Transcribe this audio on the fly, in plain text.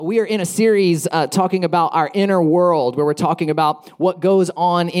We are in a series talking about our inner world, where we're talking about what goes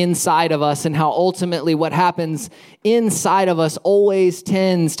on inside of us and how ultimately what happens inside of us always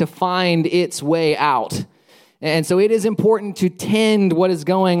tends to find its way out. And so it is important to tend what is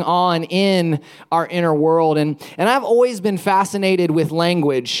going on in our inner world. And I've always been fascinated with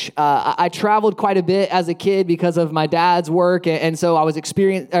language. I traveled quite a bit as a kid because of my dad's work. And so I was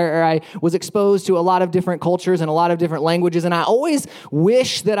exposed to a lot of different cultures and a lot of different languages. And I always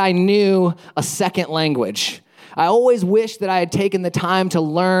wish that I knew a second language. I always wish that I had taken the time to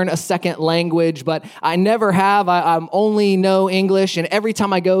learn a second language, but I never have. I only know English, and every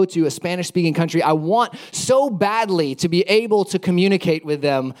time I go to a Spanish-speaking country, I want so badly to be able to communicate with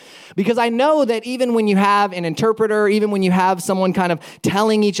them, because I know that even when you have an interpreter, even when you have someone kind of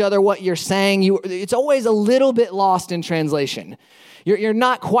telling each other what you're saying, it's always a little bit lost in translation. You're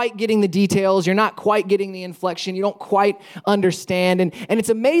not quite getting the details. You're not quite getting the inflection. You don't quite understand. And it's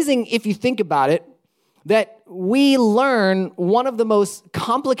amazing if you think about it, that we learn one of the most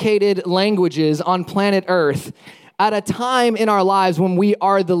complicated languages on planet Earth at a time in our lives when we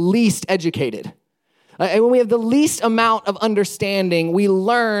are the least educated. And when we have the least amount of understanding, we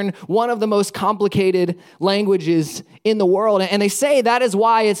learn one of the most complicated languages in the world. And they say that is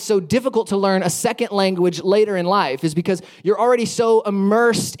why it's so difficult to learn a second language later in life, is because you're already so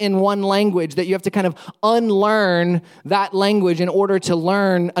immersed in one language that you have to kind of unlearn that language in order to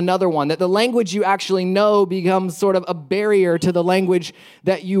learn another one. That the language you actually know becomes sort of a barrier to the language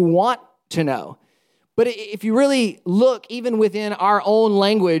that you want to know. But if you really look, even within our own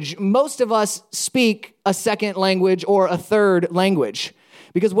language, most of us speak a second language or a third language.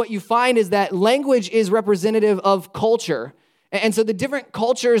 Because what you find is that language is representative of culture. And so the different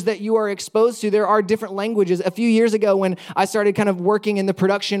cultures that you are exposed to, there are different languages. A few years ago, when I started kind of working in the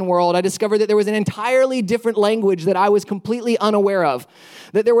production world, I discovered that there was an entirely different language that I was completely unaware of.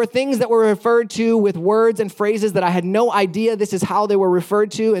 That there were things that were referred to with words and phrases that I had no idea this is how they were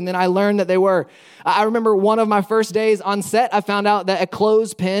referred to, and then I learned that they were. I remember one of my first days on set, I found out that a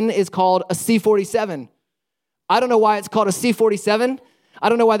clothespin is called a C-47. I don't know why it's called a C-47. I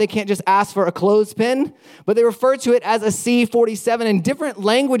don't know why they can't just ask for a clothespin, but they refer to it as a C-47, and different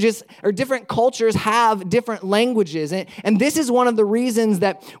languages or different cultures have different languages. And this is one of the reasons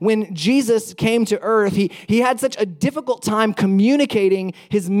that when Jesus came to earth, he had such a difficult time communicating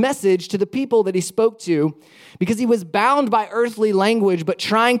his message to the people that he spoke to, because he was bound by earthly language, but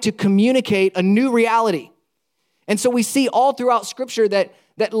trying to communicate a new reality. And so we see all throughout Scripture that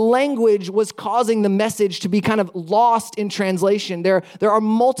language was causing the message to be kind of lost in translation. There are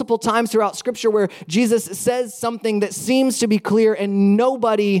multiple times throughout Scripture where Jesus says something that seems to be clear and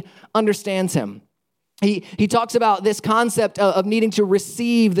nobody understands him. He talks about this concept of needing to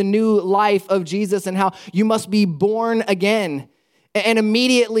receive the new life of Jesus and how you must be born again. And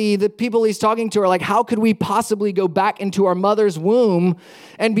immediately the people he's talking to are like, how could we possibly go back into our mother's womb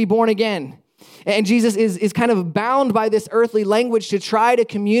and be born again? And Jesus is kind of bound by this earthly language to try to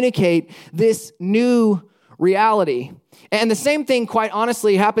communicate this new reality. And the same thing, quite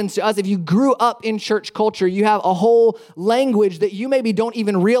honestly, happens to us. If you grew up in church culture, you have a whole language that you maybe don't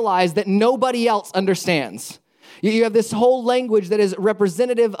even realize that nobody else understands. You have this whole language that is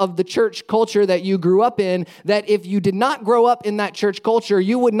representative of the church culture that you grew up in, that if you did not grow up in that church culture,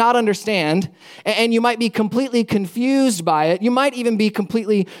 you would not understand, and you might be completely confused by it. You might even be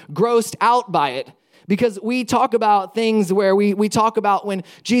completely grossed out by it, because we talk about things where we talk about when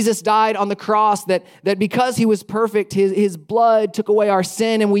Jesus died on the cross, that because he was perfect, his blood took away our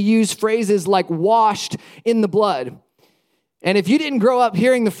sin, and we use phrases like washed in the blood. And if you didn't grow up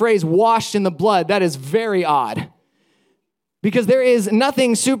hearing the phrase washed in the blood, that is very odd. Because there is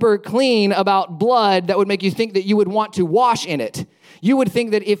nothing super clean about blood that would make you think that you would want to wash in it. You would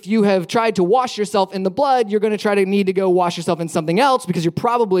think that if you have tried to wash yourself in the blood, you're going to need to go wash yourself in something else because you're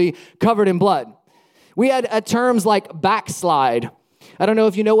probably covered in blood. We had terms like backslide. I don't know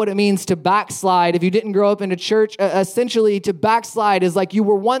if you know what it means to backslide. If you didn't grow up in a church, essentially to backslide is like you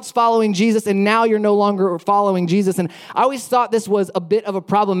were once following Jesus and now you're no longer following Jesus. And I always thought this was a bit of a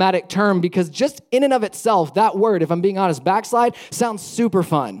problematic term, because just in and of itself, that word, if I'm being honest, backslide, sounds super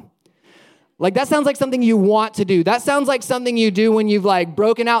fun. Like that sounds like something you want to do. That sounds like something you do when you've like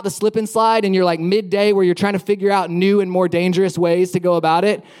broken out the slip and slide and you're like midday where you're trying to figure out new and more dangerous ways to go about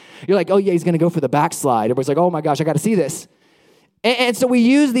it. You're like, oh yeah, he's going to go for the backslide. Everybody's like, oh my gosh, I got to see this. And so we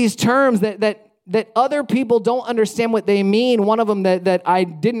use these terms that other people don't understand what they mean. One of them that I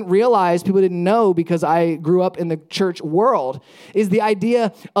didn't realize, people didn't know because I grew up in the church world, is the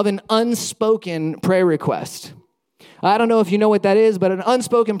idea of an unspoken prayer request. I don't know if you know what that is, but an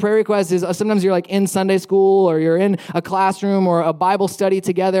unspoken prayer request is sometimes you're like in Sunday school or you're in a classroom or a Bible study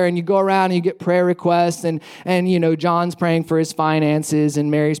together and you go around and you get prayer requests and John's praying for his finances and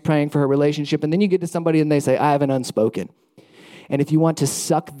Mary's praying for her relationship. And then you get to somebody and they say, I have an unspoken. And if you want to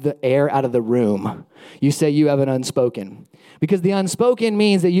suck the air out of the room, you say you have an unspoken. Because the unspoken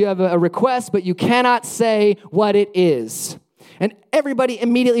means that you have a request, but you cannot say what it is. And everybody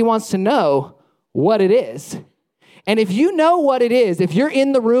immediately wants to know what it is. And if you know what it is, if you're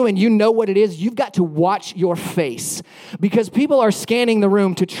in the room and you know what it is, you've got to watch your face because people are scanning the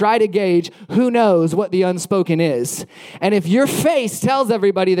room to try to gauge who knows what the unspoken is. And if your face tells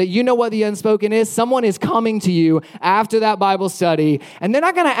everybody that you know what the unspoken is, someone is coming to you after that Bible study, and they're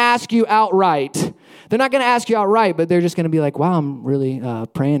not going to ask you outright. They're not going to ask you outright, but they're just going to be like, wow, I'm really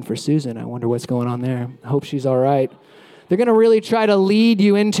praying for Susan. I wonder what's going on there. I hope she's all right. They're going to really try to lead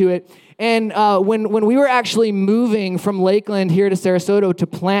you into it. And when we were actually moving from Lakeland here to Sarasota to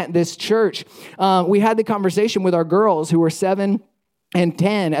plant this church, we had the conversation with our girls who were 7 and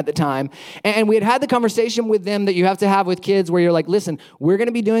 10 at the time. And we had the conversation with them that you have to have with kids where you're like, listen, we're going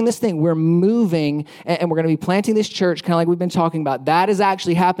to be doing this thing. We're moving and we're going to be planting this church, kind of like we've been talking about. That is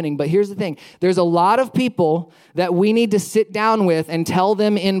actually happening. But here's the thing. There's a lot of people that we need to sit down with and tell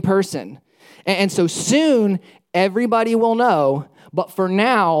them in person. And so soon, everybody will know. But for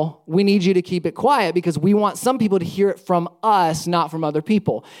now, we need you to keep it quiet because we want some people to hear it from us, not from other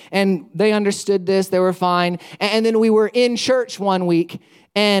people. And they understood this. They were fine. And then we were in church one week,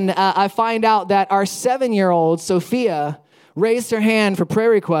 and I find out that our 7-year-old, Sophia, raised her hand for prayer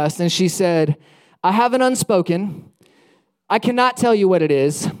requests, and she said, I have an unspoken. I cannot tell you what it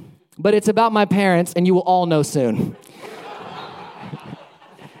is, but it's about my parents, and you will all know soon.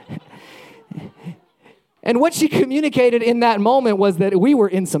 And what she communicated in that moment was that we were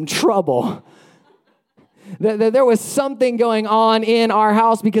in some trouble. That there was something going on in our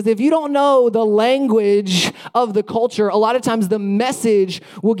house because if you don't know the language of the culture, a lot of times the message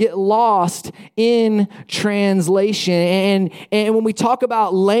will get lost in translation. And when we talk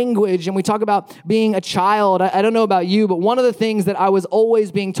about language and we talk about being a child, I don't know about you, but one of the things that I was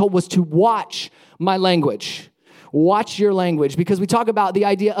always being told was to watch my language. Watch your language, because we talk about the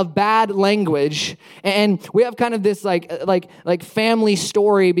idea of bad language, and we have kind of this like family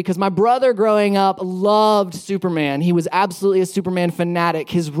story because my brother growing up loved Superman. He was absolutely a Superman fanatic.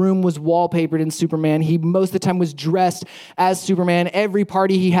 His room was wallpapered in Superman. He most of the time was dressed as Superman. Every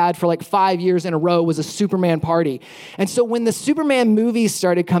party he had for like 5 years in a row was a Superman party. And so when the Superman movies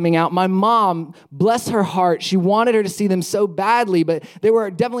started coming out, my mom, bless her heart, she wanted her to see them so badly, but they were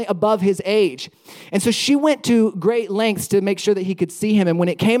definitely above his age. And so she went to great lengths to make sure that he could see him. And when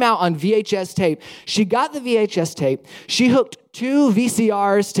it came out on VHS tape, she got the VHS tape. She hooked 2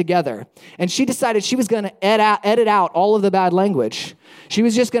 VCRs together, and she decided she was going to edit out all of the bad language. She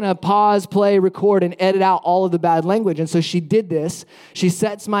was just going to pause, play, record, and edit out all of the bad language. And so she did this. She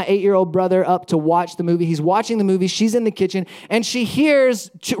sets my 8-year-old brother up to watch the movie. He's watching the movie. She's in the kitchen, and she hears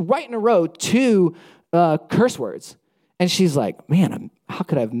right in a row 2 curse words. And she's like, man, how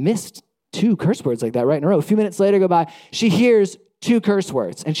could I have missed 2 curse words like that right in a row? A few minutes later go by, she hears 2 curse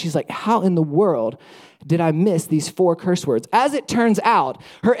words. And she's like, how in the world did I miss these 4 curse words? As it turns out,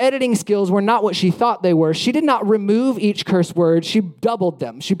 her editing skills were not what she thought they were. She did not remove each curse word. She doubled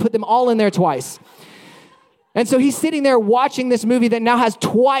them. She put them all in there twice. And so he's sitting there watching this movie that now has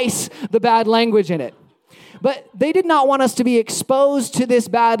twice the bad language in it. But they did not want us to be exposed to this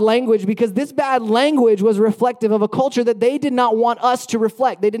bad language because this bad language was reflective of a culture that they did not want us to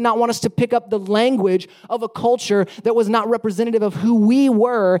reflect. They did not want us to pick up the language of a culture that was not representative of who we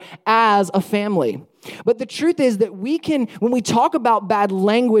were as a family. But the truth is that when we talk about bad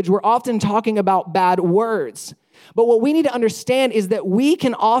language, we're often talking about bad words. But what we need to understand is that we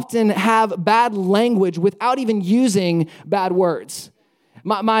can often have bad language without even using bad words.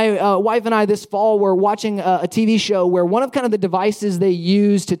 My wife and I this fall were watching a TV show where one of kind of the devices they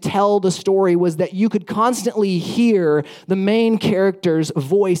used to tell the story was that you could constantly hear the main character's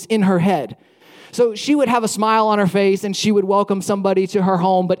voice in her head. So she would have a smile on her face and she would welcome somebody to her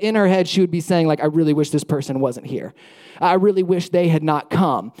home, but in her head she would be saying like, I really wish this person wasn't here. I really wish they had not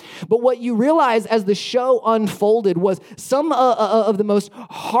come. But what you realize as the show unfolded was some of the most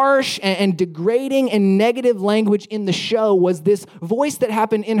harsh and degrading and negative language in the show was this voice that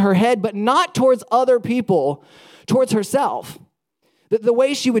happened in her head, but not towards other people, towards herself. The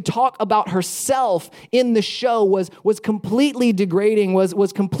way she would talk about herself in the show was completely degrading,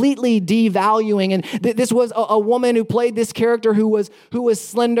 was completely devaluing. And this was a woman who played this character who was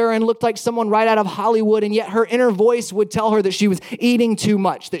slender and looked like someone right out of Hollywood, and yet her inner voice would tell her that she was eating too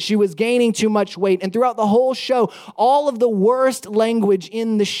much, that she was gaining too much weight. And throughout the whole show, all of the worst language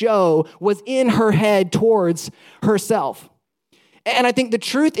in the show was in her head towards herself. And I think the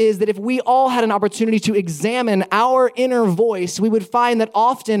truth is that if we all had an opportunity to examine our inner voice, we would find that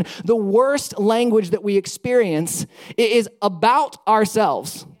often the worst language that we experience is about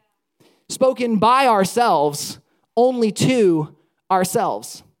ourselves, spoken by ourselves, only to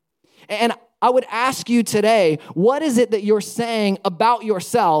ourselves. And I would ask you today, what is it that you're saying about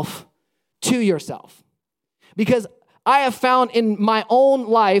yourself to yourself? Because I have found in my own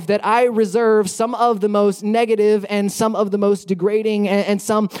life that I reserve some of the most negative and some of the most degrading and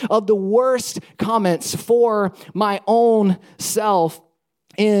some of the worst comments for my own self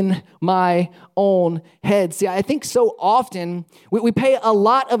in my own head. See, I think so often we pay a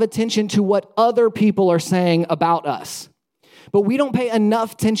lot of attention to what other people are saying about us, but we don't pay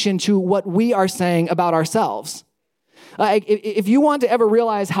enough attention to what we are saying about ourselves. If you want to ever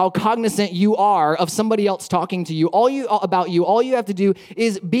realize how cognizant you are of somebody else talking to you, all you have to do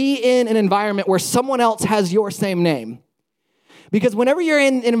is be in an environment where someone else has your same name. Because whenever you're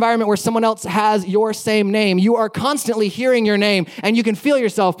in an environment where someone else has your same name, you are constantly hearing your name, and you can feel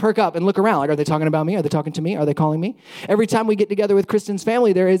yourself perk up and look around. Like, are they talking about me? Are they talking to me? Are they calling me? Every time we get together with Kristen's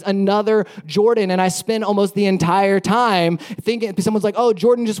family, there is another Jordan, and I spend almost the entire time thinking, someone's like, oh,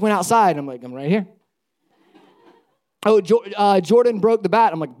 Jordan just went outside. I'm like, I'm right here. Oh, Jordan broke the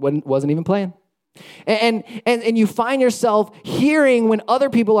bat. I'm like, wasn't even playing. And you find yourself hearing when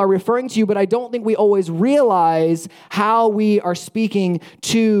other people are referring to you, but I don't think we always realize how we are speaking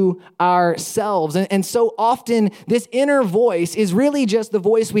to ourselves. And so often this inner voice is really just the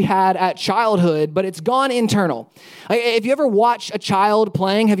voice we had at childhood, but it's gone internal. If you ever watch a child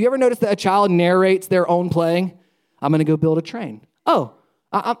playing, have you ever noticed that a child narrates their own playing? I'm going to go build a train. Oh,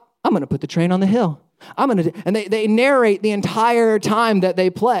 I'm going to put the train on the hill. And they narrate the entire time that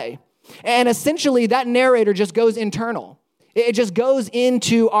they play. And essentially that narrator just goes internal. It just goes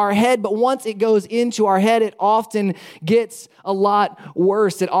into our head, but once it goes into our head, it often gets a lot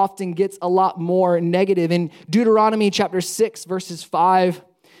worse. It often gets a lot more negative. In Deuteronomy chapter 6, verses 5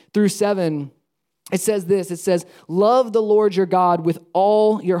 through 7, it says this, it says, love the Lord your God with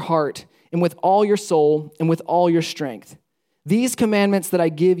all your heart and with all your soul and with all your strength. These commandments that I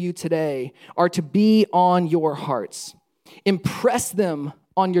give you today are to be on your hearts. Impress them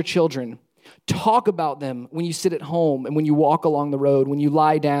on your children. Talk about them when you sit at home and when you walk along the road, when you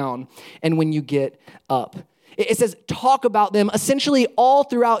lie down and when you get up. It says talk about them essentially all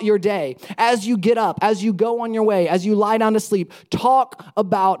throughout your day. As you get up, as you go on your way, as you lie down to sleep, talk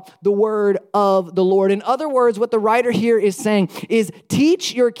about the word of the Lord. In other words, what the writer here is saying is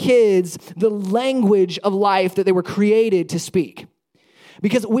teach your kids the language of life that they were created to speak.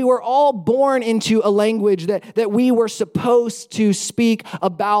 Because we were all born into a language that we were supposed to speak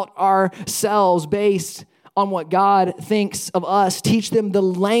about ourselves based on what God thinks of us. Teach them the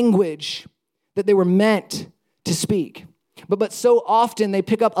language that they were meant to speak. But so often they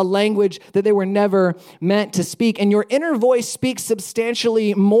pick up a language that they were never meant to speak. And your inner voice speaks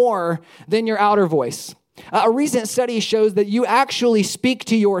substantially more than your outer voice. A recent study shows that you actually speak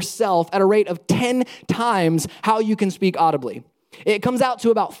to yourself at a rate of 10 times how you can speak audibly. It comes out to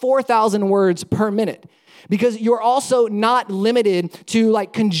about 4,000 words per minute. Because you're also not limited to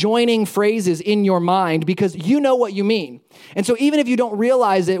like conjoining phrases in your mind because you know what you mean. And so even if you don't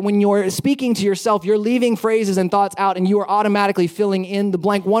realize it, when you're speaking to yourself, you're leaving phrases and thoughts out and you are automatically filling in the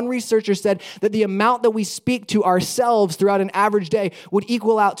blank. One researcher said that the amount that we speak to ourselves throughout an average day would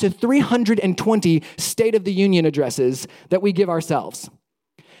equal out to 320 State of the Union addresses that we give ourselves.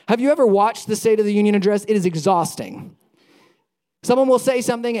 Have you ever watched the State of the Union address? It is exhausting. Someone will say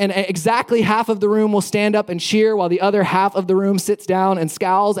something and exactly half of the room will stand up and cheer while the other half of the room sits down and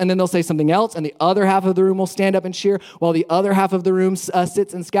scowls, and then they'll say something else and the other half of the room will stand up and cheer while the other half of the room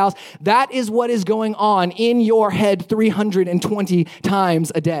sits and scowls. That is what is going on in your head 320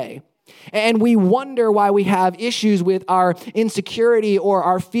 times a day. And we wonder why we have issues with our insecurity or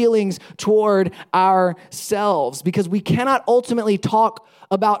our feelings toward ourselves, because we cannot ultimately talk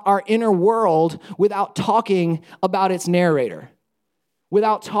about our inner world without talking about its narrator,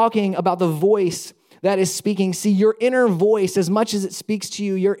 without talking about the voice that is speaking. See, your inner voice, as much as it speaks to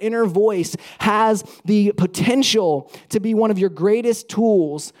you, your inner voice has the potential to be one of your greatest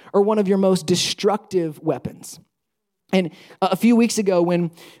tools or one of your most destructive weapons. And a few weeks ago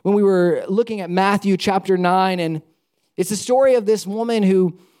when we were looking at Matthew chapter 9, and It's the story of this woman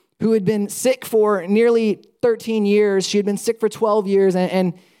who had been sick for nearly 13 years. She had been sick for 12 years,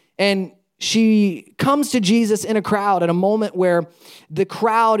 and she comes to Jesus in a crowd at a moment where the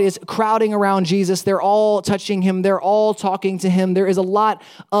crowd is crowding around Jesus. They're all touching him. They're all talking to him. There is a lot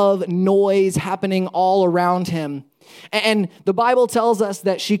of noise happening all around him. And the Bible tells us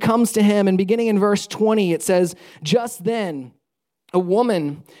that she comes to him, and beginning in verse 20, it says, "Just then, a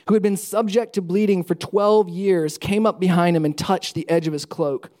woman who had been subject to bleeding for 12 years came up behind him and touched the edge of his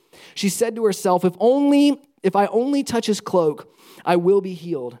cloak. She said to herself, if I only touch his cloak, I will be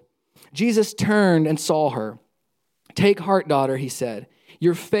healed." Jesus turned and saw her. "Take heart, daughter," he said.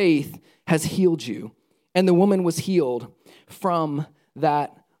 "Your faith has healed you." And the woman was healed from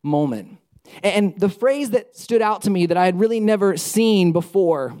that moment. And the phrase that stood out to me that I had really never seen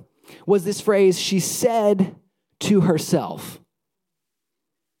before was this phrase, she said to herself.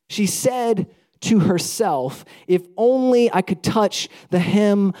 She said to herself, if only I could touch the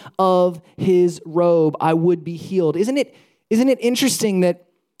hem of his robe, I would be healed. Isn't it interesting that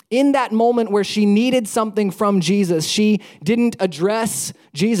in that moment where she needed something from Jesus, she didn't address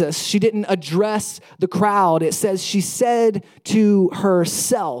Jesus. She didn't address the crowd. It says she said to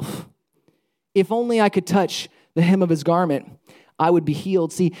herself, if only I could touch the hem of his garment, I would be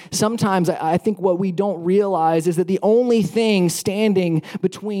healed. See, sometimes I think what we don't realize is that the only thing standing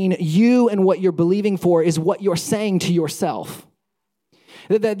between you and what you're believing for is what you're saying to yourself.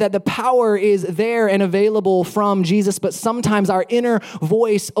 That the power is there and available from Jesus, but sometimes our inner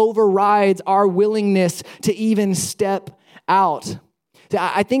voice overrides our willingness to even step out.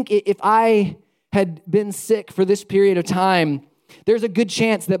 I think if I had been sick for this period of time, there's a good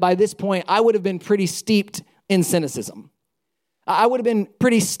chance that by this point, I would have been pretty steeped in cynicism. I would have been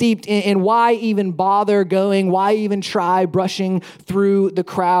pretty steeped in why even bother going, why even try brushing through the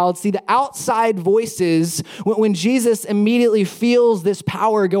crowd. See, the outside voices, when Jesus immediately feels this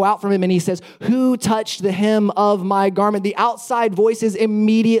power go out from him and he says, who touched the hem of my garment? The outside voices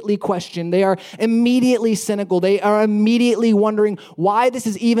immediately question. They are immediately cynical. They are immediately wondering why this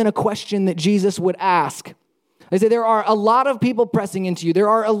is even a question that Jesus would ask. They say there are a lot of people pressing into you. There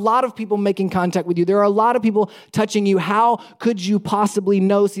are a lot of people making contact with you. There are a lot of people touching you. How could you possibly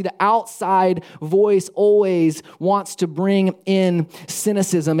know? See, the outside voice always wants to bring in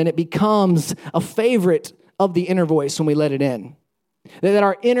cynicism, and it becomes a favorite of the inner voice when we let it in. That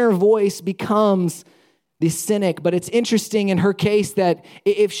our inner voice becomes the cynic. But it's interesting in her case that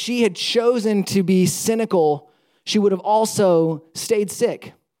if she had chosen to be cynical, she would have also stayed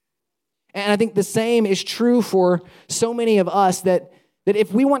sick. And I think the same is true for so many of us that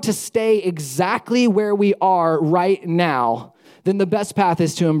if we want to stay exactly where we are right now, then the best path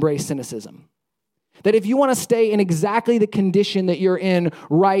is to embrace cynicism. That if you want to stay in exactly the condition that you're in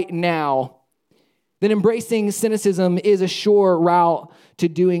right now, then embracing cynicism is a sure route to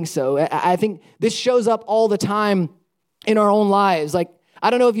doing so. I think this shows up all the time in our own lives. Like, I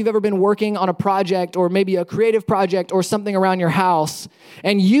don't know if you've ever been working on a project or maybe a creative project or something around your house,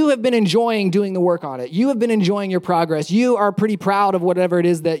 and you have been enjoying doing the work on it. You have been enjoying your progress. You are pretty proud of whatever it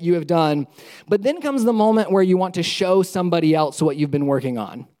is that you have done. But then comes the moment where you want to show somebody else what you've been working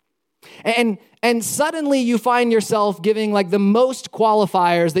on. And suddenly you find yourself giving like the most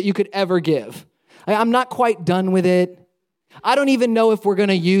qualifiers that you could ever give. I'm not quite done with it. I don't even know if we're going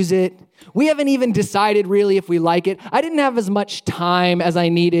to use it. We haven't even decided really if we like it. I didn't have as much time as I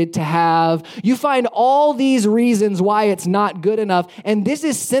needed to have. You find all these reasons why it's not good enough. And this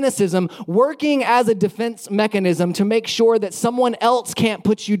is cynicism working as a defense mechanism to make sure that someone else can't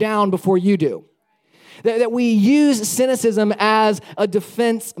put you down before you do. That we use cynicism as a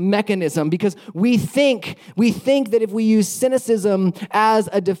defense mechanism because we think that if we use cynicism as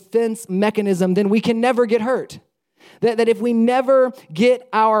a defense mechanism, then we can never get hurt. That if we never get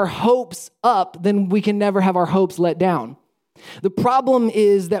our hopes up, then we can never have our hopes let down. The problem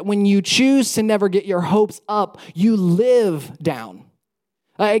is that when you choose to never get your hopes up, you live down.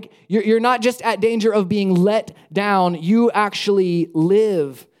 Like you're not just at danger of being let down, you actually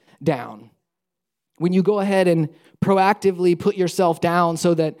live down. When you go ahead and proactively put yourself down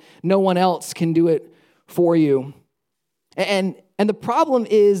so that no one else can do it for you. And the problem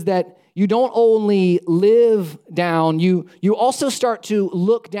is that you don't only live down, you also start to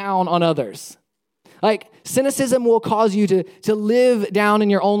look down on others. Like cynicism will cause you to live down in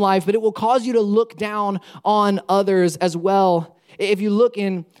your own life, but it will cause you to look down on others as well. If you look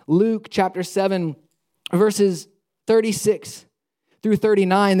in Luke chapter 7, verses 36 through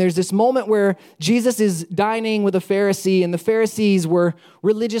 39, there's this moment where Jesus is dining with a Pharisee, and the Pharisees were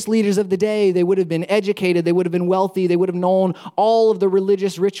religious leaders of the day. They would have been educated. They would have been wealthy. They would have known all of the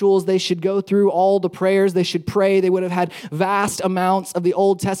religious rituals they should go through, all the prayers they should pray. They would have had vast amounts of the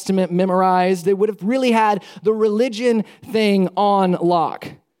Old Testament memorized. They would have really had the religion thing on lock.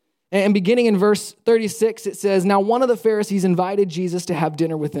 And beginning in verse 36, it says, "Now one of the Pharisees invited Jesus to have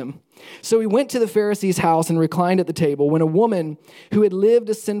dinner with him. So he went to the Pharisee's house and reclined at the table. When a woman who had lived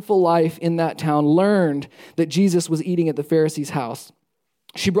a sinful life in that town learned that Jesus was eating at the Pharisee's house,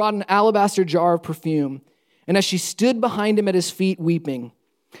 she brought an alabaster jar of perfume. And as she stood behind him at his feet weeping,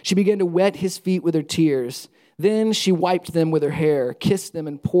 she began to wet his feet with her tears. Then she wiped them with her hair, kissed them,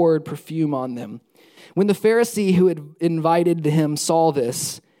 and poured perfume on them. When the Pharisee who had invited him saw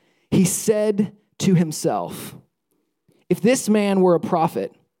this, he said to himself, 'If this man were a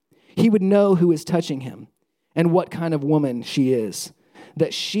prophet, he would know who is touching him and what kind of woman she is,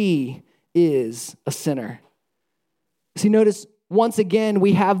 that she is a sinner.'" See, notice once again,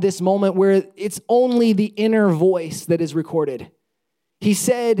 we have this moment where it's only the inner voice that is recorded. He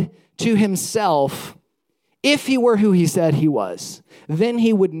said to himself, if he were who he said he was, then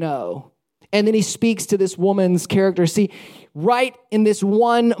he would know. And then he speaks to this woman's character. See, right in this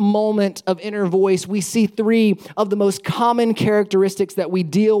one moment of inner voice, we see three of the most common characteristics that we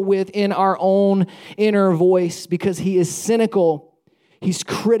deal with in our own inner voice, because he is cynical, he's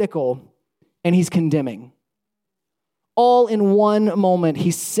critical, and he's condemning. All in one moment,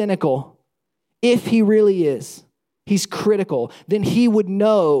 he's cynical. If he really is, he's critical, then he would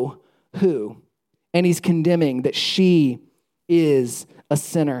know who. And he's condemning that she is a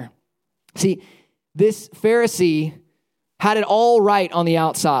sinner. See, this Pharisee had it all right on the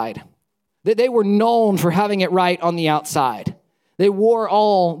outside. That they were known for having it right on the outside. They wore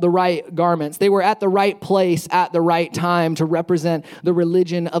all the right garments. They were at the right place at the right time to represent the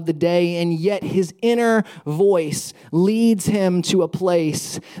religion of the day. And yet his inner voice leads him to a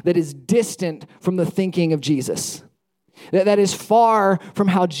place that is distant from the thinking of Jesus. That is far from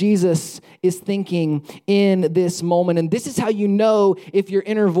how Jesus is thinking in this moment. And this is how you know if your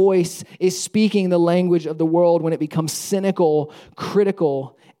inner voice is speaking the language of the world, when it becomes cynical,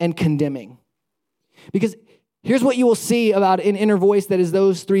 critical, and condemning. Because here's what you will see about an inner voice that is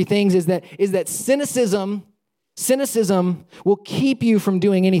those three things, is that cynicism will keep you from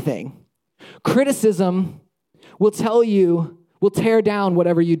doing anything. Criticism will tear down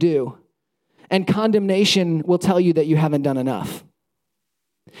whatever you do. And condemnation will tell you that you haven't done enough.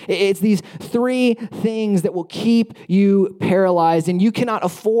 It's these three things that will keep you paralyzed, and you cannot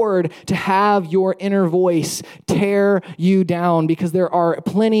afford to have your inner voice tear you down, because there are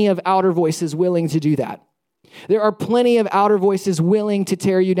plenty of outer voices willing to do that. There are plenty of outer voices willing to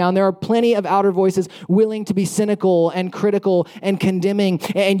tear you down. There are plenty of outer voices willing to be cynical and critical and condemning.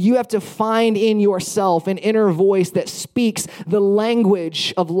 And you have to find in yourself an inner voice that speaks the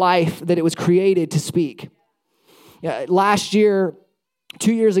language of life that it was created to speak. Last year,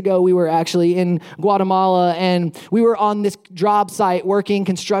 2 years ago, we were actually in Guatemala, and we were on this job site working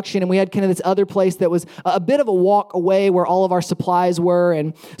construction, and we had kind of this other place that was a bit of a walk away where all of our supplies were.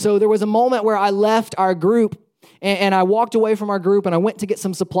 And so there was a moment where I left our group, and I walked away from our group, and I went to get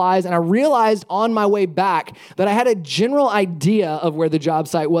some supplies, and I realized on my way back that I had a general idea of where the job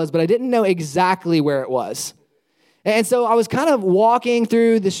site was, but I didn't know exactly where it was. And so I was kind of walking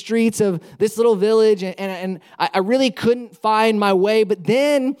through the streets of this little village, and I really couldn't find my way. But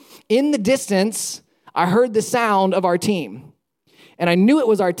then in the distance, I heard the sound of our team. And I knew it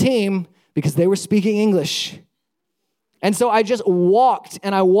was our team because they were speaking English. And so I just walked,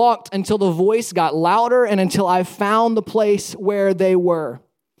 and I walked until the voice got louder and until I found the place where they were.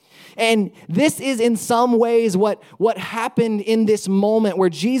 And this is in some ways what happened in this moment where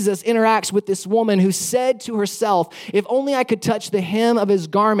Jesus interacts with this woman who said to herself, if only I could touch the hem of his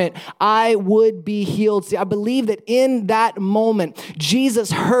garment, I would be healed. See, I believe that in that moment,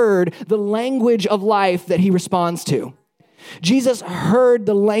 Jesus heard the language of life that he responds to. Jesus heard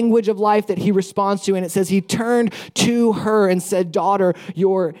the language of life that he responds to, and it says he turned to her and said, "Daughter,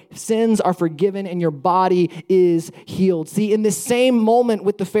 your sins are forgiven and your body is healed." See, in this same moment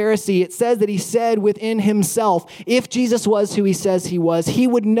with the Pharisee, it says that he said within himself, if Jesus was who he says he was, he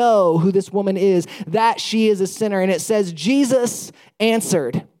would know who this woman is, that she is a sinner. And it says Jesus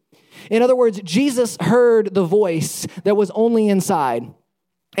answered. In other words, Jesus heard the voice that was only inside,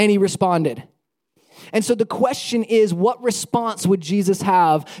 and he responded. And so the question is, what response would Jesus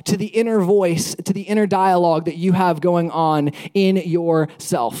have to the inner voice, to the inner dialogue that you have going on in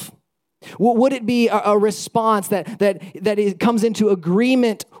yourself? Would it be a response that it comes into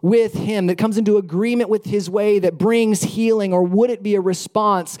agreement with him, that comes into agreement with his way, that brings healing? Or would it be a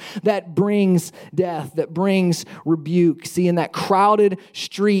response that brings death, that brings rebuke? See, in that crowded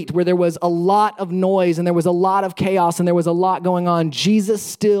street where there was a lot of noise and there was a lot of chaos and there was a lot going on, Jesus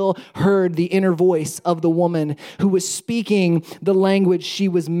still heard the inner voice of the woman who was speaking the language she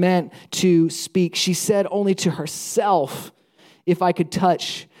was meant to speak. She said only to herself, "If I could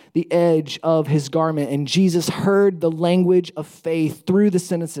touch the edge of his garment." And Jesus heard the language of faith through the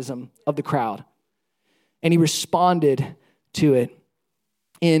cynicism of the crowd, and he responded to it.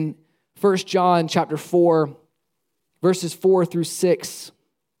 In 1 John chapter 4, verses 4 through 6,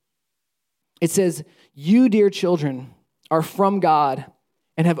 it says, "You, dear children, are from God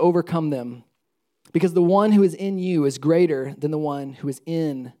and have overcome them, because the one who is in you is greater than the one who is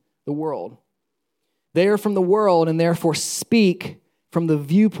in the world. They are from the world and therefore speak from the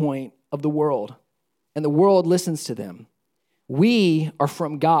viewpoint of the world, and the world listens to them. We are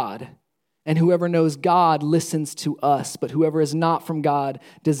from God, and whoever knows God listens to us, but whoever is not from God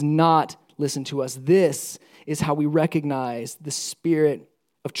does not listen to us. This is how we recognize the spirit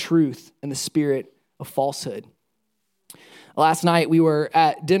of truth and the spirit of falsehood." Last night, we were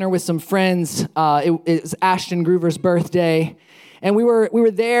at dinner with some friends. It was Ashton Groover's birthday. And we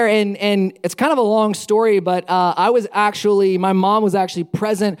were there, and it's kind of a long story, but my mom was actually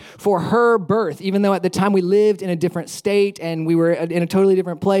present for her birth, even though at the time we lived in a different state and we were in a totally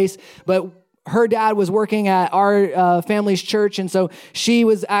different place. But her dad was working at our family's church, and so she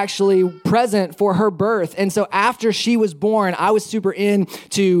was actually present for her birth. And so after she was born, I was super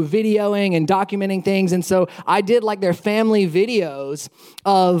into videoing and documenting things, and so I did like their family videos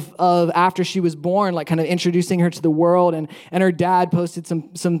of after she was born, like kind of introducing her to the world, and her dad posted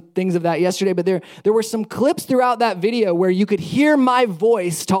some things of that yesterday. But there were some clips throughout that video where you could hear my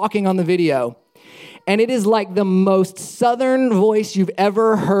voice talking on the video. And it is like the most southern voice you've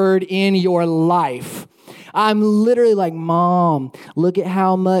ever heard in your life. I'm literally like, "Mom, look at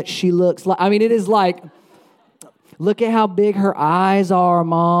how much she looks like." I mean, it is like, "Look at how big her eyes are,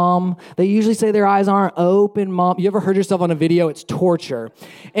 Mom. They usually say their eyes aren't open, Mom." You ever heard yourself on a video? It's torture.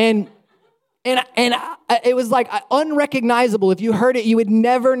 And it was like unrecognizable. If you heard it, you would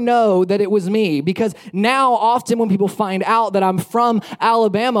never know that it was me. Because now often when people find out that I'm from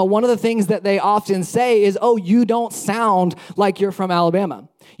Alabama, one of the things that they often say is, "Oh, you don't sound like you're from Alabama.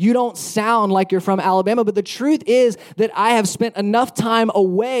 You don't sound like you're from Alabama." But the truth is that I have spent enough time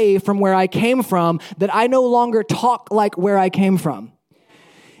away from where I came from that I no longer talk like where I came from.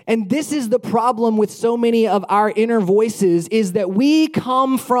 And this is the problem with so many of our inner voices, is that we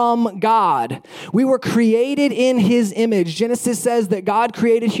come from God. We were created in his image. Genesis says that God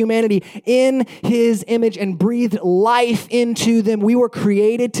created humanity in his image and breathed life into them. We were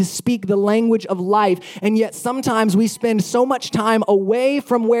created to speak the language of life. And yet sometimes we spend so much time away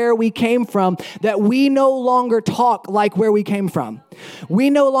from where we came from that we no longer talk like where we came from.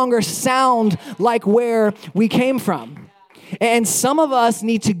 We no longer sound like where we came from. And some of us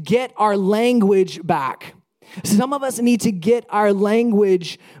need to get our language back. Some of us need to get our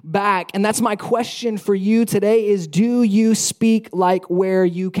language back. And that's my question for you today is, do you speak like where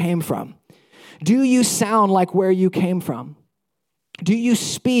you came from? Do you sound like where you came from? Do you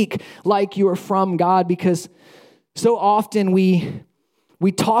speak like you're from God? Because so often we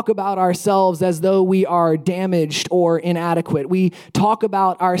talk about ourselves as though we are damaged or inadequate. We talk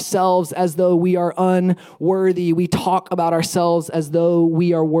about ourselves as though we are unworthy. We talk about ourselves as though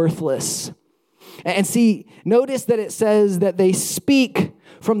we are worthless. And see, notice that it says that they speak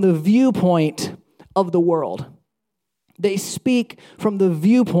from the viewpoint of the world. They speak from the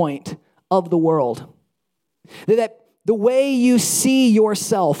viewpoint of the world. That the way you see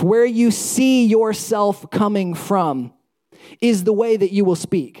yourself, where you see yourself coming from, is the way that you will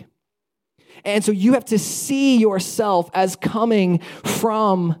speak. And so you have to see yourself as coming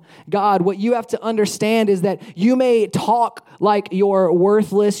from God. What you have to understand is that you may talk like you're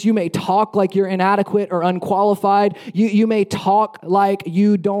worthless. You may talk like you're inadequate or unqualified. You may talk like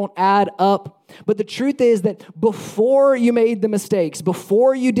you don't add up. But the truth is that before you made the mistakes,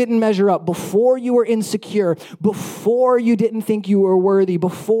 before you didn't measure up, before you were insecure, before you didn't think you were worthy,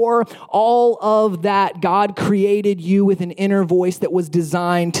 before all of that, God created you with an inner voice that was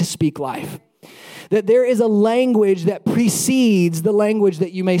designed to speak life. That there is a language that precedes the language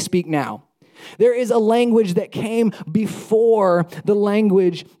that you may speak now. There is a language that came before the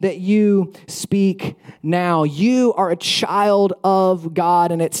language that you speak now. You are a child of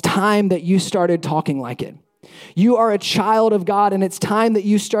God, and it's time that you started talking like it. You are a child of God, and it's time that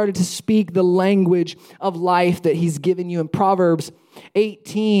you started to speak the language of life that he's given you. In Proverbs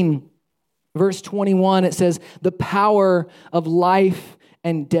 18, Verse 21, it says, the power of life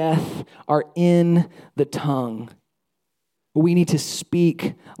and death are in the tongue. We need to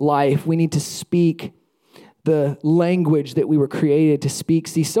speak life. We need to speak the language that we were created to speak.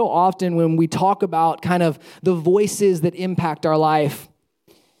 See, so often when we talk about kind of the voices that impact our life,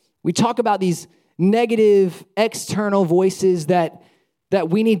 we talk about these negative external voices that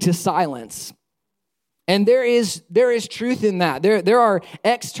we need to silence. And there is truth in that. There are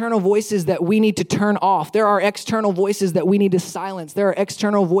external voices that we need to turn off. There are external voices that we need to silence. There are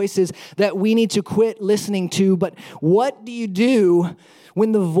external voices that we need to quit listening to. But what do you do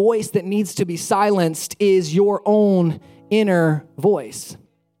when the voice that needs to be silenced is your own inner voice?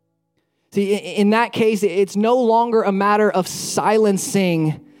 See, in that case, it's no longer a matter of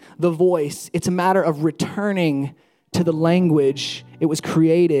silencing the voice. It's a matter of returning to the language it was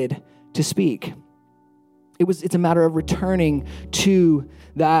created to speak. It's a matter of returning to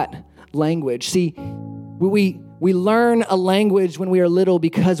that language. See, we learn a language when we are little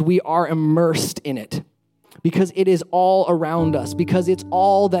because we are immersed in it, because it is all around us, because it's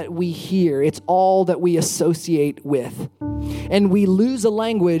all that we hear, it's all that we associate with. And we lose a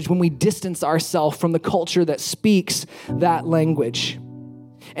language when we distance ourselves from the culture that speaks that language.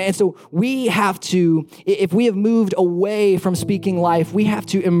 And so we have to, if we have moved away from speaking life, we have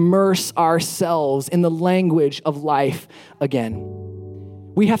to immerse ourselves in the language of life again.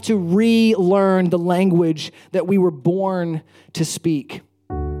 We have to relearn the language that we were born to speak.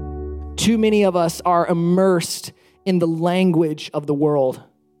 Too many of us are immersed in the language of the world.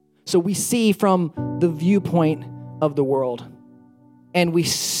 So we see from the viewpoint of the world. And we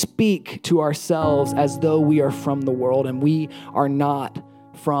speak to ourselves as though we are from the world, and we are not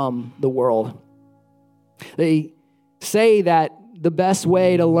from the world. They say that the best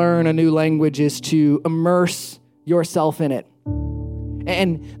way to learn a new language is to immerse yourself in it.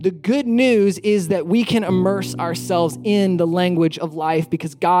 And the good news is that we can immerse ourselves in the language of life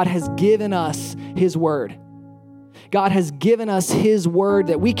because God has given us His word. God has given us His word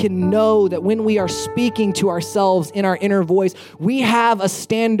that we can know that when we are speaking to ourselves in our inner voice, we have a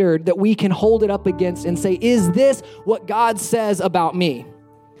standard that we can hold it up against and say, is this what God says about me?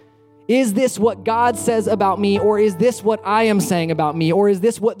 Is this what God says about me, or is this what I am saying about me, or is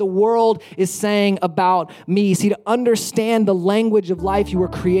this what the world is saying about me? See, to understand the language of life you were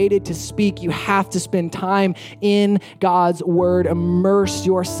created to speak, you have to spend time in God's word. Immerse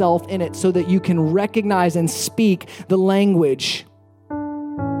yourself in it so that you can recognize and speak the language.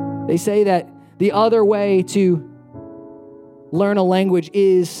 They say that the other way to learn a language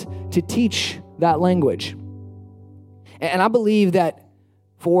is to teach that language. And I believe that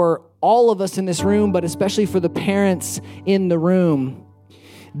for all of us in this room, but especially for the parents in the room,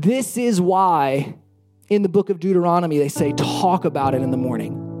 this is why in the book of Deuteronomy, they say, talk about it in the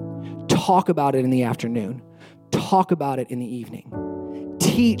morning, talk about it in the afternoon, talk about it in the evening.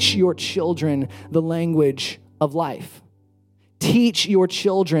 Teach your children the language of life. Teach your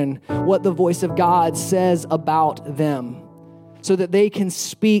children what the voice of God says about them so that they can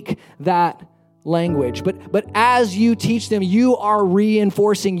speak that language. But as you teach them, you are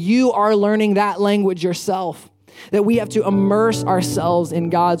reinforcing, you are learning that language yourself. That we have to immerse ourselves in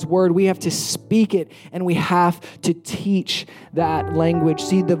God's word. We have to speak it, and we have to teach that language.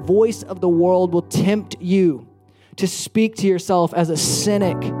 See, the voice of the world will tempt you to speak to yourself as a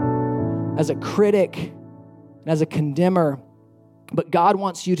cynic, as a critic, and as a condemner. But God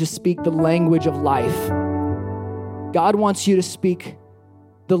wants you to speak the language of life. God wants you to speak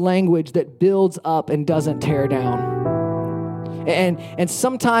the language that builds up and doesn't tear down. And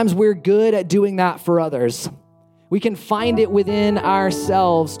sometimes we're good at doing that for others. We can find it within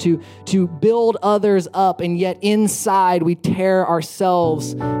ourselves to build others up, and yet inside we tear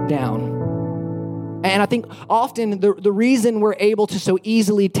ourselves down. And I think often the reason we're able to so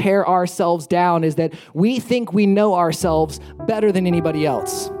easily tear ourselves down is that we think we know ourselves better than anybody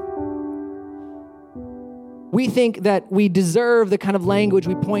else. We think that we deserve the kind of language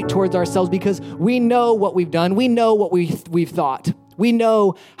we point towards ourselves because we know what we've done. We know what we've thought. We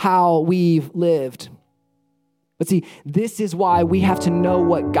know how we've lived. But see, this is why we have to know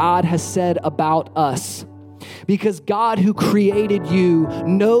what God has said about us. Because God, who created you,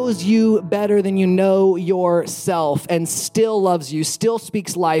 knows you better than you know yourself, and still loves you, still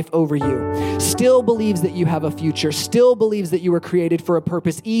speaks life over you, still believes that you have a future, still believes that you were created for a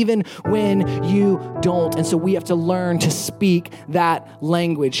purpose, even when you don't. And so we have to learn to speak that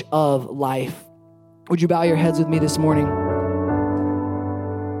language of life. Would you bow your heads with me this morning?